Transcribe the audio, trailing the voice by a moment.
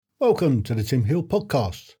Welcome to the Tim Hill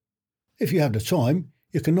Podcast. If you have the time,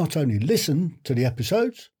 you can not only listen to the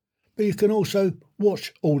episodes, but you can also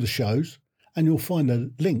watch all the shows, and you'll find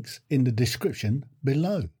the links in the description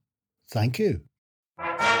below. Thank you.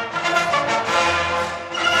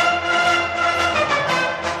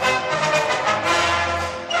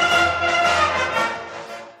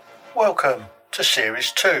 Welcome to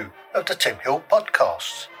Series 2 of the Tim Hill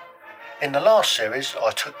Podcast. In the last series,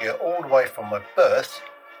 I took you all the way from my birth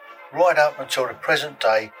right up until the present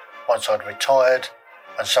day, once I'd retired,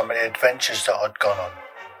 and some of the adventures that I'd gone on.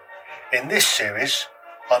 In this series,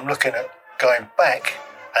 I'm looking at going back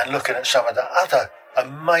and looking at some of the other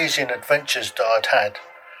amazing adventures that I'd had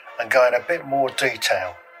and going a bit more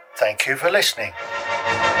detail. Thank you for listening.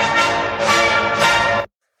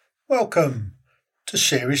 Welcome to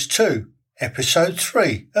Series 2, Episode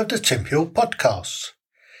 3 of the Tim Hill Podcast.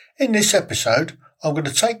 In this episode, I'm going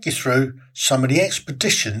to take you through some of the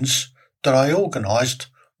expeditions that I organised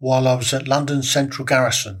while I was at London Central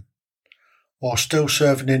Garrison, while still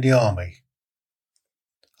serving in the Army.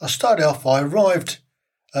 I arrived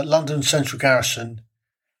at London Central Garrison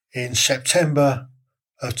in September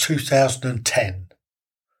of 2010.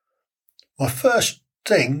 My first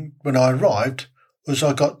thing when I arrived was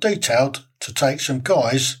I got detailed to take some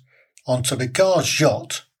guys onto the Guards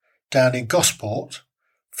yacht down in Gosport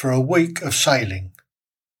for a week of sailing.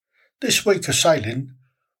 This week of sailing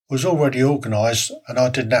was already organised and I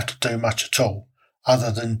didn't have to do much at all other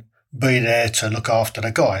than be there to look after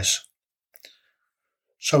the guys.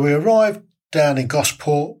 So we arrived down in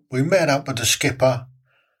Gosport, we met up with the skipper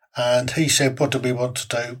and he said, what do we want to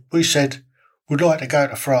do? We said, we'd like to go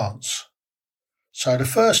to France. So the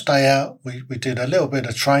first day out, we did a little bit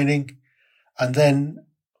of training and then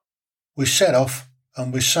we set off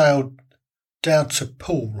and we sailed down to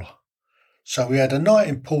Poole. So we had a night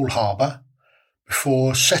in Poole Harbour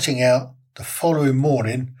before setting out the following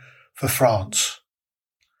morning for France.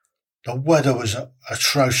 The weather was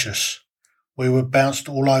atrocious. We were bounced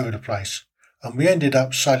all over the place and we ended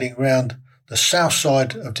up sailing round the south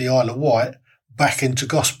side of the Isle of Wight back into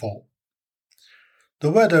Gosport.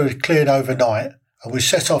 The weather had cleared overnight and we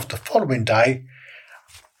set off the following day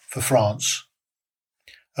for France.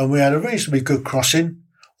 And we had a reasonably good crossing,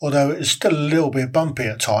 although it was still a little bit bumpy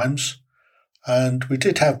at times. And we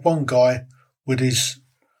did have one guy with his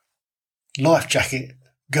life jacket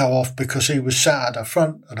go off because he was sat at the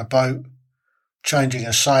front of the boat changing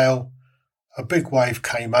a sail. A big wave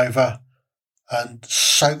came over and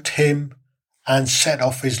soaked him and set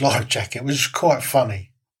off his life jacket, which was quite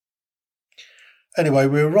funny. Anyway,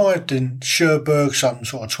 we arrived in Cherbourg some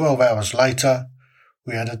sort of 12 hours later.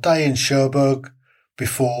 We had a day in Cherbourg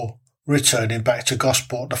before returning back to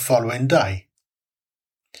Gosport the following day.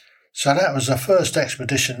 So that was the first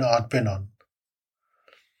expedition that I'd been on.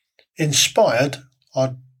 Inspired,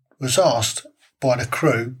 I was asked by the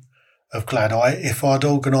crew of Gladeye if I'd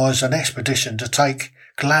organise an expedition to take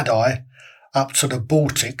Gladeye up to the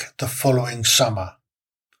Baltic the following summer.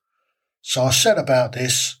 So I set about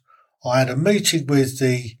this. I had a meeting with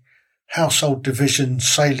the Household Division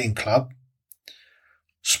Sailing Club,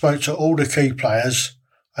 spoke to all the key players,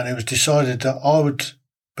 and it was decided that I would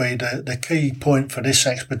be the key point for this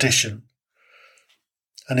expedition.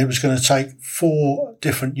 And it was going to take 4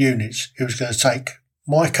 different units. It was going to take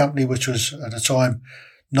my company, which was at the time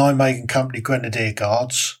Nijmegen Company Grenadier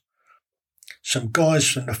Guards, some guys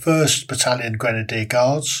from the 1st Battalion Grenadier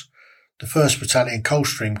Guards, the 1st Battalion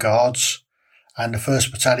Coldstream Guards, and the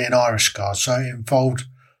 1st Battalion Irish Guards. So it involved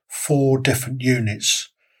 4 different units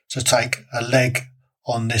to take a leg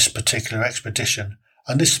on this particular expedition.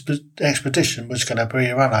 And this expedition was going to be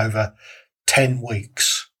run over 10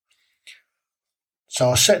 weeks. So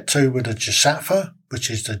I set to with the JSATFA, which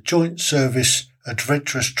is the Joint Service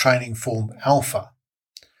Adventurous Training Form Alpha.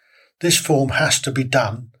 This form has to be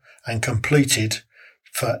done and completed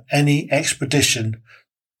for any expedition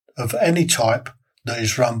of any type that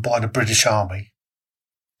is run by the British Army.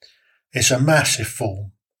 It's a massive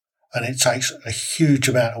form and it takes a huge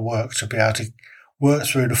amount of work to be able to work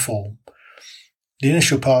through the form. The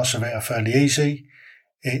initial parts of it are fairly easy.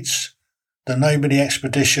 It's the name of the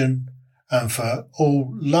expedition, and for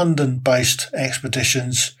all London-based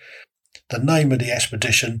expeditions, the name of the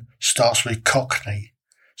expedition starts with Cockney.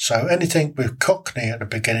 So anything with Cockney at the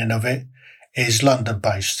beginning of it is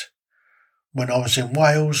London-based. When I was in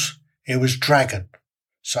Wales, it was Dragon.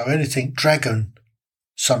 So anything Dragon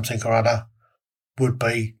something or other would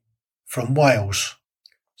be from Wales.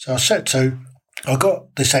 So I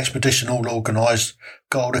got this expedition all organised,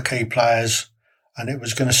 got all the key players, and it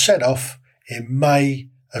was going to set off in May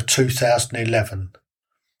of 2011.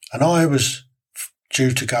 And I was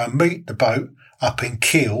due to go and meet the boat up in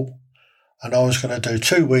Kiel, and I was going to do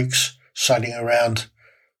 2 weeks sailing around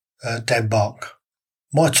Denmark.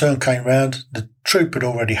 My turn came round, the troop had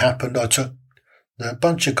already happened. I took a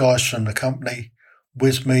bunch of guys from the company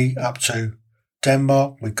with me up to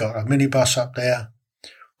Denmark. We got a minibus up there.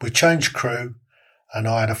 We changed crew, and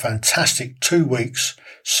I had a fantastic 2 weeks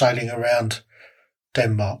sailing around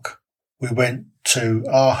Denmark. We went to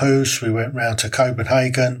Aarhus, we went round to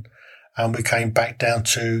Copenhagen, and we came back down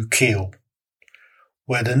to Kiel,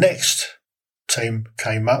 where the next team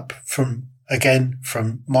came up from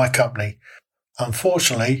my company.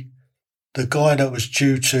 Unfortunately, the guy that was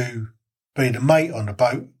due to be the mate on the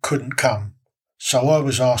boat couldn't come, so I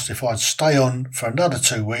was asked if I'd stay on for another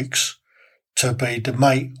 2 weeks to be the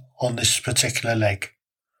mate on this particular leg.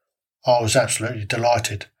 I was absolutely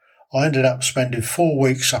delighted. I ended up spending 4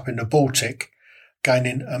 weeks up in the Baltic,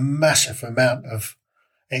 gaining a massive amount of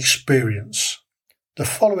experience. The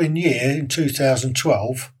following year, in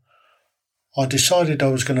 2012, I decided I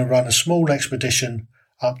was going to run a small expedition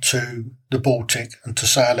up to the Baltic and to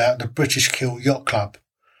sail out the British Kiel Yacht Club.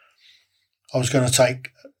 I was going to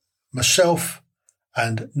take myself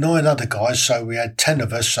and 9 other guys, so we had 10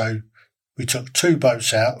 of us, so we took 2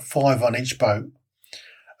 boats out, 5 on each boat,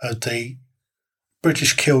 of the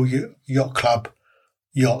British Kiel Yacht Club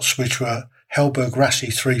yachts, which were Hellberg Rassy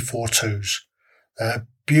 342s. They're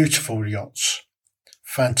beautiful yachts.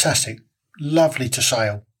 Fantastic. Lovely to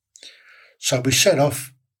sail. So we set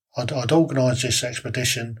off. I'd organised this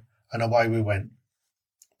expedition, and away we went.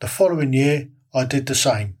 The following year, I did the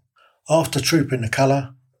same. After trooping the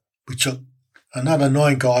colour, we took another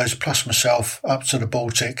 9 guys plus myself up to the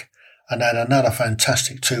Baltic and had another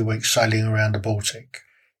fantastic 2 weeks sailing around the Baltic.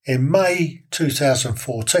 In May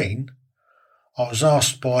 2014, I was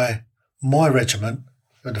asked by my regiment,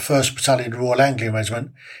 the 1st Battalion Royal Anglian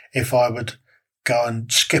Regiment, if I would go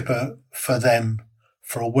and skipper for them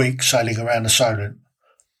for a week sailing around the Solent.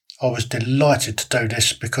 I was delighted to do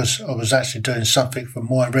this because I was actually doing something for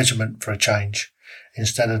my regiment for a change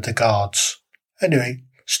instead of the Guards. Anyway,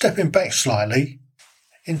 stepping back slightly,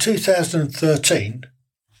 in 2013,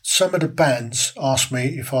 some of the bands asked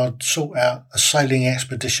me if I'd sort out a sailing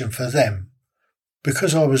expedition for them.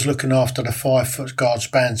 Because I was looking after the 5 Foot Guards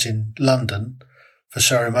bands in London for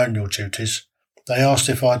ceremonial duties, they asked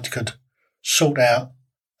if I could sort out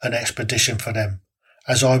an expedition for them,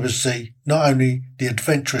 as I was not only the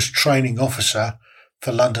adventurous training officer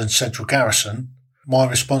for London Central Garrison, my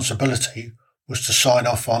responsibility was to sign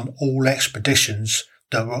off on all expeditions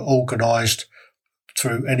that were organised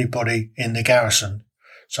through anybody in the garrison.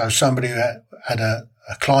 So somebody who had a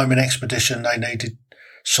climbing expedition they needed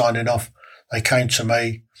signing off, they came to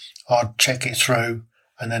me, I'd check it through,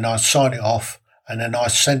 and then I'd sign it off, and then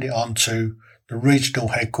I'd send it on to the regional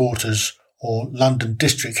headquarters or London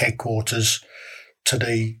district headquarters to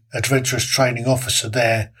the adventurous training officer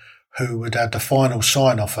there, who would have the final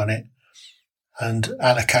sign-off on it and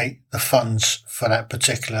allocate the funds for that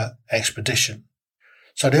particular expedition.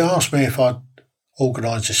 So they asked me if I'd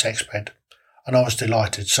organise this exped, and I was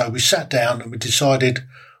delighted. So we sat down and we decided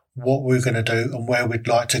what we were going to do and where we'd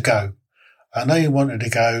like to go. And they wanted to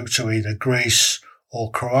go to either Greece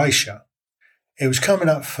or Croatia. It was coming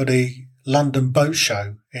up for the London Boat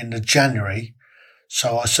Show in the January,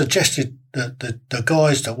 so I suggested that the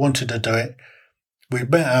guys that wanted to do it, we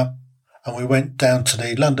met up and we went down to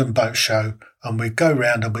the London Boat Show, and we'd go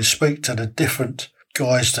round and we'd speak to the different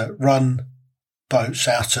guys that run boats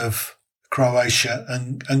out of Croatia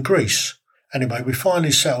and Greece. Anyway, we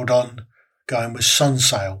finally settled on going with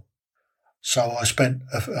Sunsail. So I spent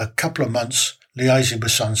a couple of months liaising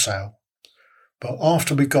with Sunsail. But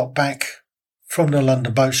after we got back from the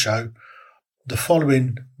London Boat Show, the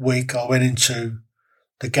following week I went into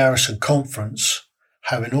the Garrison Conference,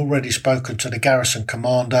 having already spoken to the Garrison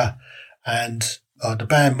Commander and the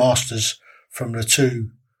bandmasters from the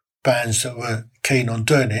 2 bands that were keen on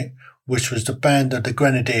doing it, which was the band of the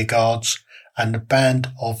Grenadier Guards and the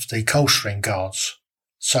band of the Coldstream Guards.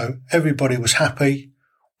 So everybody was happy.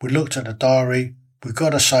 We looked at the diary. We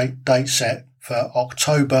got a date set for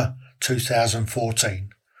October 2014.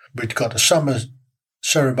 We'd got the summer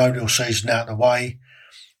ceremonial season out of the way.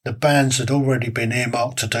 The bands had already been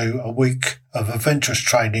earmarked to do a week of adventurous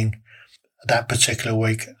training that particular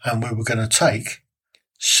week, and we were going to take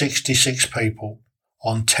 66 people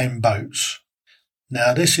on 10 boats.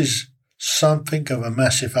 Now, this is something of a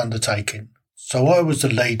massive undertaking. So I was the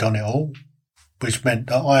lead on it all, which meant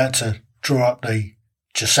that I had to draw up the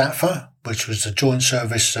JSATFA, which was the Joint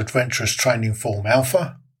Service Adventurous Training Form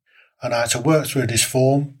Alpha, and I had to work through this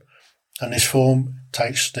form, and this form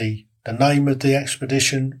takes the name of the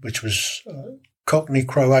expedition, which was Cockney,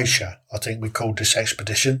 Croatia, I think we called this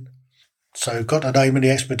expedition. So got the name of the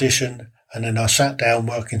expedition, and then I sat down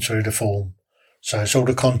working through the form. So it's all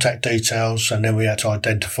the contact details, and then we had to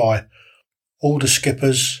identify all the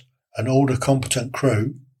skippers and all the competent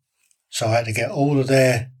crew. So I had to get all of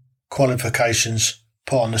their qualifications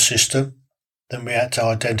put on the system. Then we had to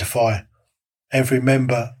identify every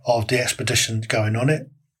member of the expedition going on it.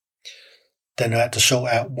 Then I had to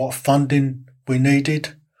sort out what funding we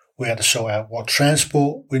needed. We had to sort out what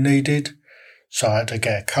transport we needed. So I had to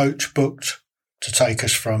get a coach booked to take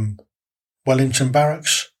us from Wellington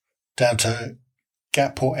Barracks down to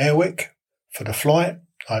Gatport Airwick for the flight.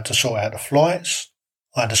 I had to sort out the flights.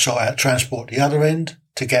 I had to sort out transport the other end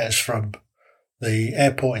to get us from the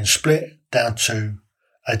airport in Split down to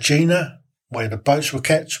Aegina, where the boats were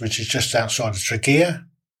kept, which is just outside of Trogir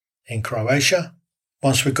in Croatia.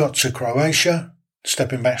 Once we got to Croatia,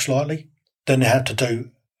 stepping back slightly, then they had to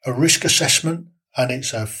do a risk assessment, and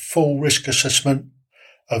it's a full risk assessment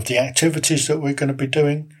of the activities that we're going to be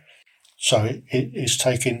doing. So it is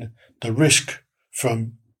taking the risk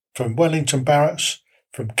from Wellington Barracks,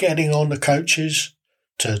 from getting on the coaches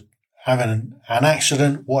to having an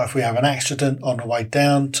accident. What if we have an accident on the way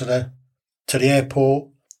down to the airport?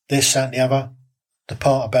 This, that and the other. The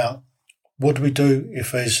part about what do we do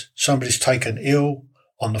if somebody's taken ill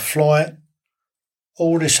on the flight?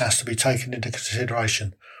 All this has to be taken into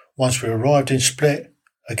consideration. Once we arrived in Split,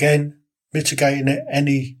 again, mitigating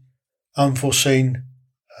any unforeseen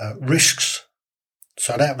risks.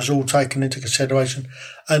 So that was all taken into consideration.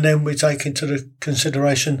 And then we take into the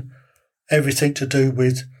consideration everything to do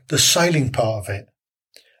with the sailing part of it.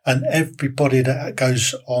 And everybody that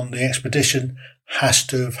goes on the expedition has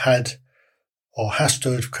to have had or has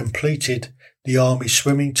to have completed the Army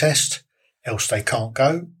swimming test, else they can't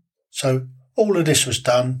go. So all of this was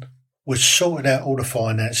done. We sorted out all the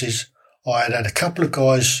finances. I had a couple of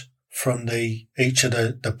guys from each of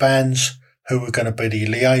the bands who were going to be the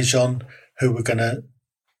liaison, who were going to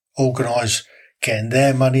organise getting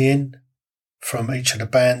their money in from each of the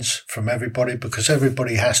bands, from everybody, because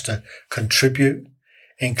everybody has to contribute,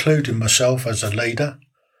 including myself as a leader.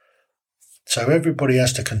 So everybody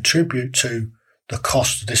has to contribute to the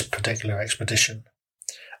cost of this particular expedition.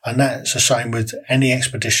 And that's the same with any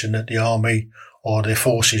expedition that the Army or the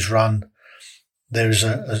forces run. There is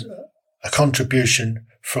a contribution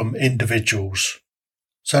from individuals.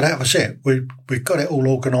 So that was it. We got it all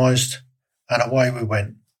organised, and away we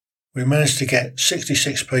went. We managed to get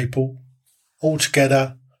 66 people all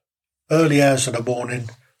together, early hours of the morning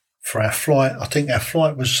for our flight. I think our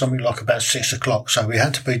flight was something like about 6 o'clock. So we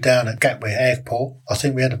had to be down at Gatwick Airport. I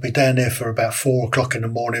think we had to be down there for about 4 o'clock in the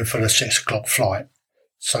morning for the 6 o'clock flight.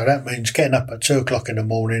 So that means getting up at 2 o'clock in the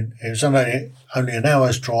morning. It was only an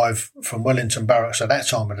hour's drive from Wellington Barracks at that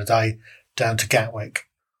time of the day down to Gatwick.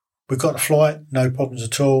 We got the flight, no problems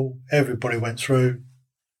at all. Everybody went through.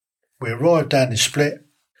 We arrived down in Split.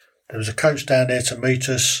 There was a coach down there to meet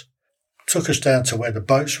us, took us down to where the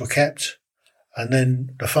boats were kept, and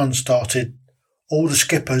then the fun started. All the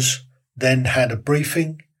skippers then had a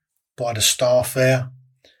briefing by the staff there.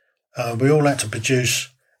 We all had to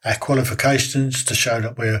produce our qualifications to show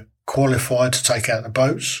that we're qualified to take out the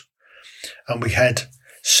boats. And we had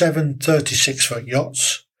 7 36-foot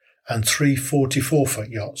yachts and 3 44-foot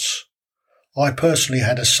yachts. I personally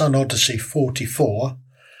had a Sun Odyssey 44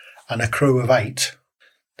 and a crew of 8.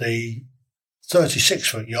 The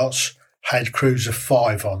 36-foot yachts had crews of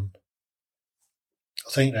 5 on.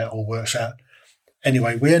 I think that all works out.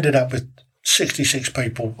 Anyway, we ended up with 66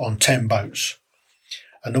 people on 10 boats.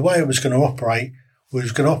 And the way it was going to operate, we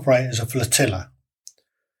was going to operate as a flotilla.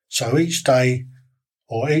 So each day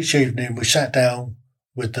or each evening we sat down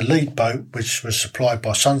with the lead boat, which was supplied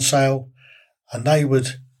by Sunsail, and they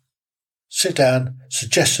would sit down,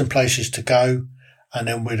 suggest some places to go, and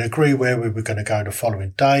then we'd agree where we were going to go the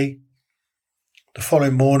following day. The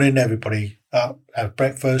following morning, everybody up, have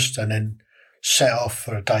breakfast, and then set off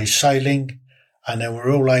for a day's sailing, and then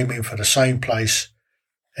we're all aiming for the same place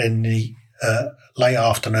in the late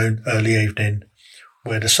afternoon, early evening,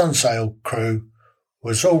 where the Sunsail crew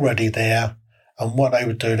was already there, and what they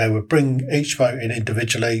would do, they would bring each boat in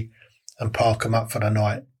individually and park them up for the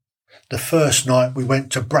night. The first night we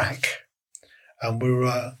went to Brack, and we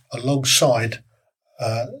were alongside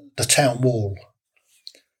the town wall.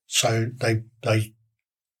 So they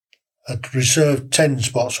had reserved 10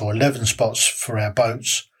 spots or 11 spots for our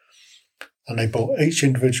boats, and they brought each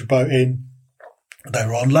individual boat in. They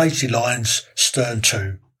were on lazy lines, stern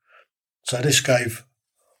to. So this gave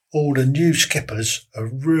all the new skippers a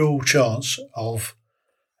real chance of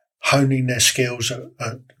honing their skills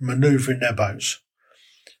at manoeuvring their boats.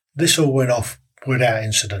 This all went off without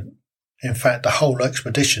incident. In fact, the whole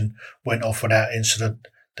expedition went off without incident.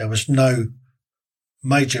 There was no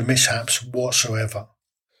major mishaps whatsoever.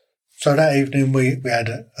 So that evening we had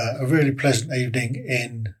a really pleasant evening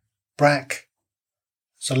in Brack.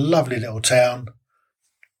 It's a lovely little town.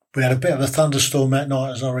 We had a bit of a thunderstorm that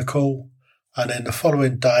night, as I recall, and then the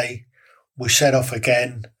following day we set off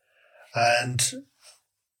again, and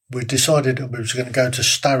we decided that we was going to go to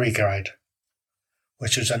Starrygrade,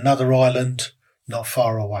 which is another island not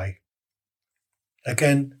far away.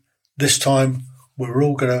 Again, this time we were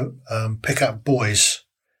all going to pick up buoys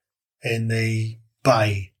in the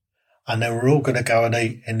bay, and then we're all going to go and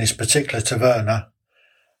eat in this particular taverna,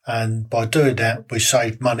 and by doing that we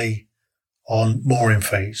saved money on mooring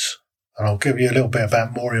fees. And I'll give you a little bit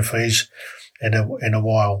about mooring fees in a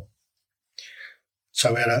while.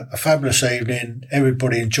 So we had a fabulous evening.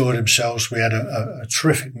 Everybody enjoyed themselves. We had a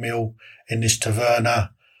terrific meal in this taverna,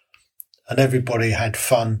 and everybody had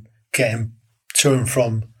fun getting to and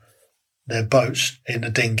from their boats in the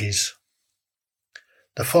dinghies.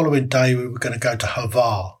 The following day we were going to go to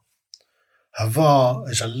Hvar. Hvar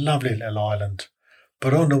is a lovely little island,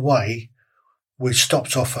 but on the way we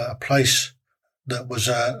stopped off at a place that was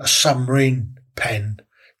a submarine pen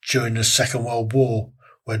during the Second World War,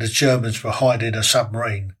 where the Germans were hiding a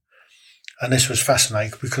submarine. And this was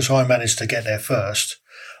fascinating because I managed to get there first,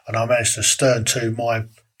 and I managed to stern to my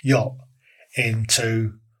yacht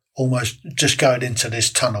into almost just going into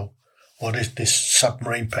this tunnel or this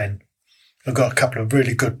submarine pen. I got a couple of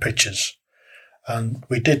really good pictures, and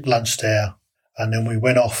we did lunch there, and then we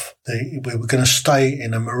went off. We were going to stay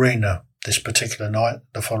in a marina this particular night,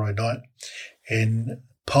 the following night, in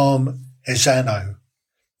Parmezzano.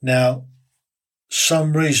 Now,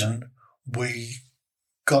 some reason we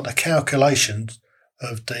got the calculation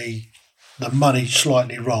of the money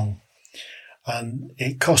slightly wrong, and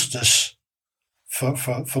it cost us for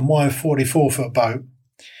my 44-foot boat,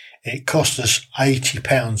 it cost us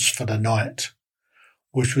 £80 for the night,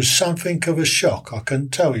 which was something of a shock, I can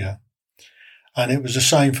tell you. And it was the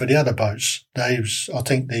same for the other boats. I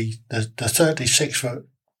think the 36-foot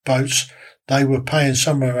boats, they were paying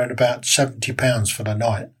somewhere around about £70 for the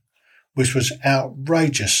night, which was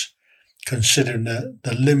outrageous considering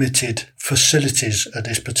the limited facilities at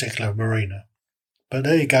this particular marina. But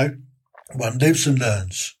there you go. One lives and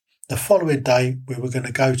learns. The following day, we were going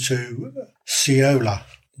to go to Sciola.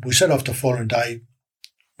 We set off the following day.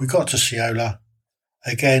 We got to Sciola.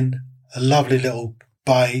 Again, a lovely little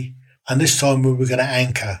bay. And this time we were going to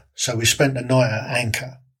anchor. So we spent the night at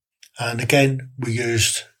anchor. And again, we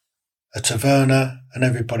used a taverna, and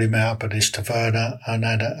everybody met up at this taverna and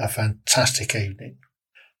had a fantastic evening.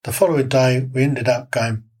 The following day, we ended up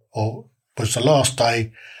going, or was the last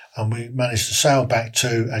day, and we managed to sail back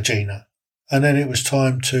to Aegina. And then it was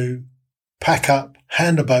time to pack up,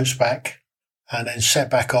 hand the boats back, and then set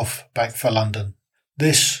back for London.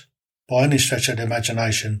 This, by any stretch of the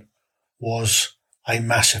imagination, was a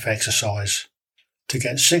massive exercise. To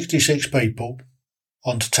get 66 people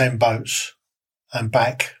onto 10 boats and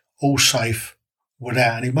back all safe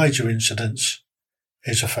without any major incidents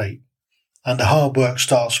is a feat. And the hard work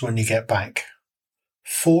starts when you get back.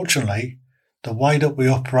 Fortunately, the way that we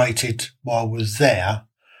operated while we was there,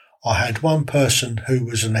 I had one person who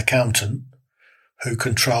was an accountant who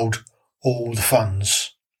controlled all the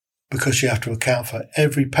funds, because you have to account for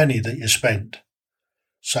every penny that you spent.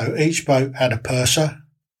 So each boat had a purser,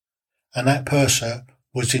 and that purser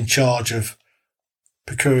was in charge of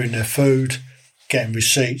procuring their food, getting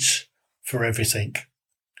receipts for everything.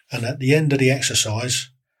 And at the end of the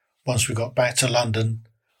exercise, once we got back to London,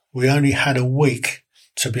 we only had a week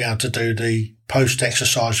to be able to do the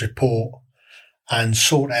post-exercise report and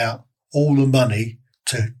sort out all the money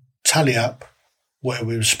to tally up where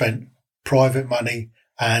we spent private money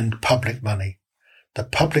and public money. The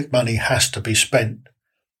public money has to be spent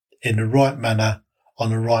in the right manner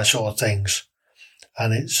on the right sort of things.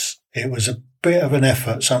 And it was a bit of an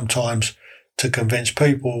effort sometimes to convince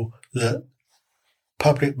people that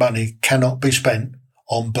public money cannot be spent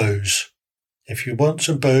on booze. If you want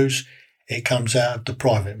some booze, it comes out of the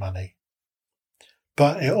private money.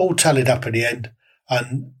 But it all tallied up in the end,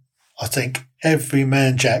 and I think every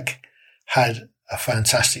man jack had a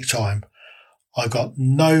fantastic time. I got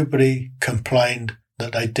nobody complained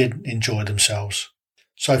that they didn't enjoy themselves.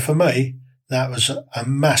 So for me, that was a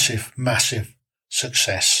massive, massive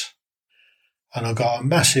success. And I got a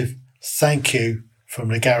massive thank you from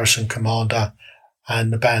the garrison commander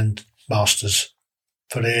and the band masters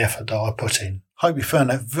for the effort that I put in. Hope you found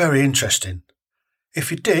that very interesting.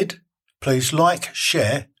 If you did, please like,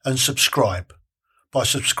 share and subscribe. By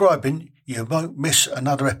subscribing, you won't miss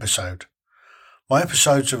another episode. My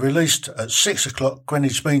episodes are released at 6 o'clock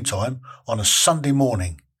Greenwich Mean Time on a Sunday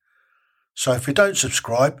morning. So if you don't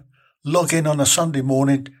subscribe, log in on a Sunday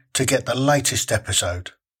morning to get the latest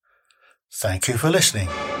episode. Thank you for listening.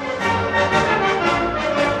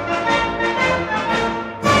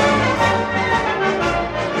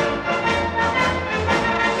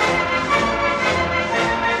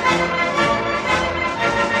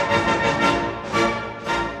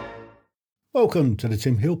 Welcome to the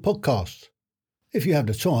Tim Hill Podcast. If you have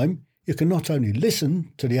the time, you can not only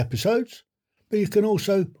listen to the episodes, but you can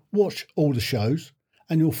also watch all the shows,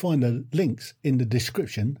 and you'll find the links in the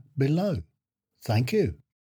description below. Thank you.